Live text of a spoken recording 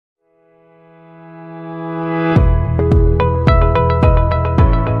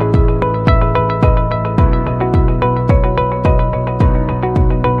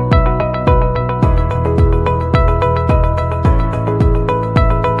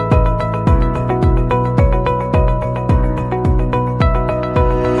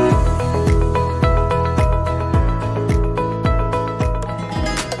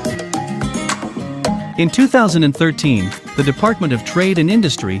In 2013, the Department of Trade and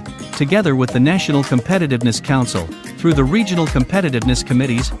Industry, together with the National Competitiveness Council, through the Regional Competitiveness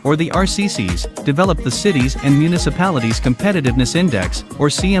Committees, or the RCCs, developed the Cities and Municipalities Competitiveness Index, or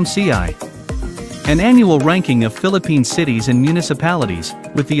CMCI. An annual ranking of Philippine cities and municipalities,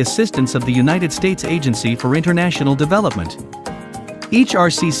 with the assistance of the United States Agency for International Development. Each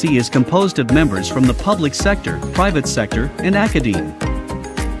RCC is composed of members from the public sector, private sector, and academia.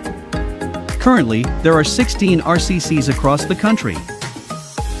 Currently, there are 16 RCCs across the country.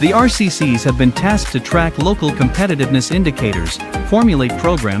 The RCCs have been tasked to track local competitiveness indicators, formulate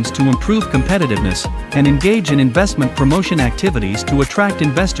programs to improve competitiveness, and engage in investment promotion activities to attract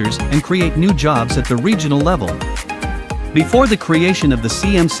investors and create new jobs at the regional level. Before the creation of the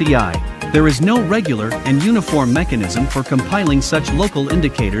CMCI, there is no regular and uniform mechanism for compiling such local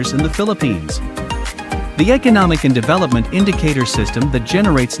indicators in the Philippines. The Economic and Development Indicator System that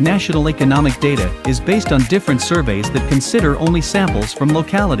generates national economic data is based on different surveys that consider only samples from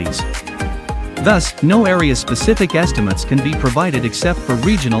localities. Thus, no area-specific estimates can be provided except for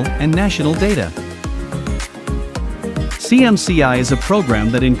regional and national data. CMCI is a program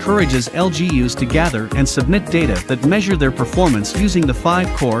that encourages LGUs to gather and submit data that measure their performance using the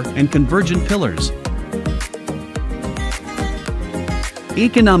 5 core and convergent pillars.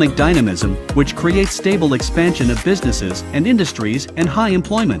 Economic dynamism, which creates stable expansion of businesses and industries and high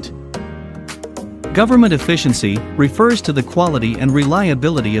employment. Government efficiency refers to the quality and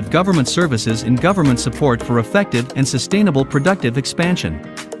reliability of government services in government support for effective and sustainable productive expansion.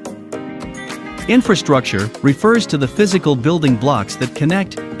 Infrastructure refers to the physical building blocks that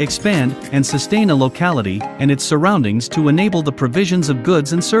connect, expand, and sustain a locality and its surroundings to enable the provisions of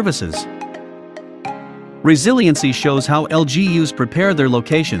goods and services. Resiliency shows how LGUs prepare their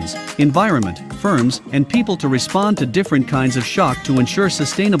locations, environment, firms, and people to respond to different kinds of shock to ensure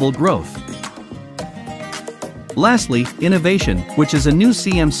sustainable growth. Lastly, innovation, which is a new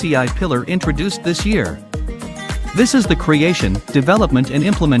CMCI pillar introduced this year. This is the creation, development and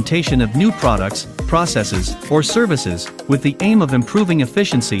implementation of new products, processes, or services, with the aim of improving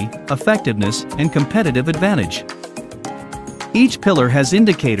efficiency, effectiveness, and competitive advantage. Each pillar has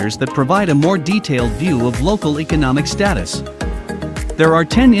indicators that provide a more detailed view of local economic status. There are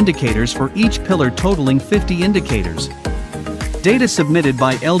 10 indicators for each pillar totaling 50 indicators. Data submitted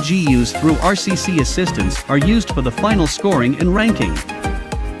by LGUs through RCC assistance are used for the final scoring and ranking.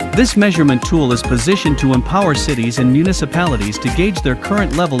 This measurement tool is positioned to empower cities and municipalities to gauge their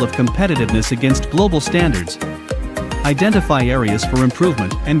current level of competitiveness against global standards, identify areas for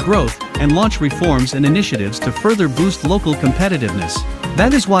improvement and growth, and launch reforms and initiatives to further boost local competitiveness.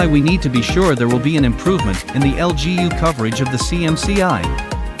 That is why we need to be sure there will be an improvement in the LGU coverage of the CMCI.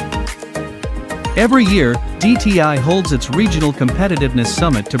 Every year, DTI holds its Regional Competitiveness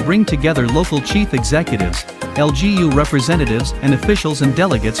Summit to bring together local chief executives, LGU representatives and officials and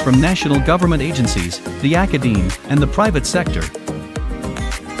delegates from national government agencies, the academe, and the private sector.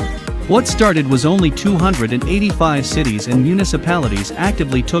 What started was only 285 cities and municipalities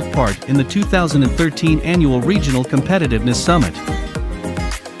actively took part in the 2013 annual Regional Competitiveness Summit.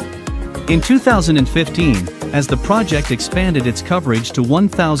 In 2015, as the project expanded its coverage to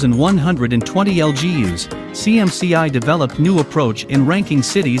 1,120 LGUs, CMCI developed new approach in ranking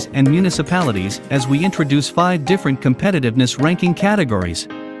cities and municipalities as we introduce 5 different competitiveness ranking categories.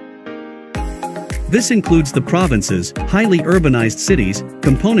 This includes the provinces, highly urbanized cities,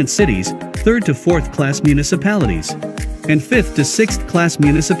 component cities, 3rd to 4th class municipalities, and 5th to 6th class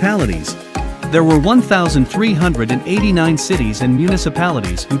municipalities. There were 1,389 cities and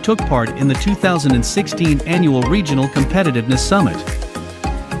municipalities who took part in the 2016 annual Regional Competitiveness Summit.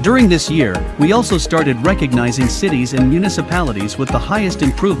 During this year, we also started recognizing cities and municipalities with the highest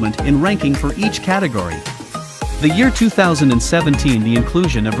improvement in ranking for each category. The year 2017 the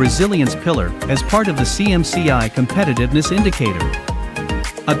inclusion of Resilience Pillar as part of the CMCI Competitiveness Indicator.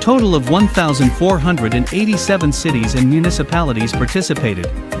 A total of 1,487 cities and municipalities participated,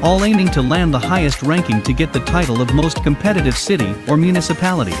 all aiming to land the highest ranking to get the title of Most Competitive City or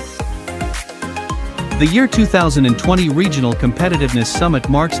Municipality. The year 2020 Regional Competitiveness Summit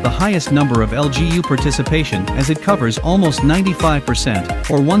marks the highest number of LGU participation as it covers almost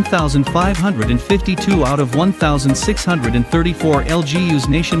 95%, or 1,552 out of 1,634 LGUs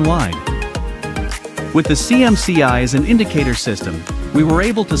nationwide. With the CMCI as an indicator system, we were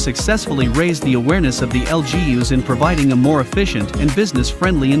able to successfully raise the awareness of the LGUs in providing a more efficient and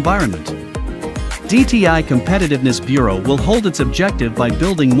business-friendly environment. DTI Competitiveness Bureau will hold its objective by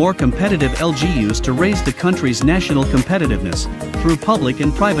building more competitive LGUs to raise the country's national competitiveness through public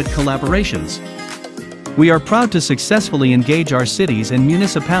and private collaborations. We are proud to successfully engage our cities and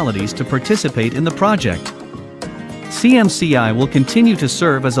municipalities to participate in the project. CMCI will continue to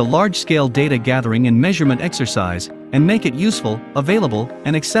serve as a large-scale data gathering and measurement exercise, and make it useful, available,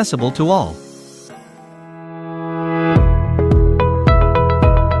 and accessible to all.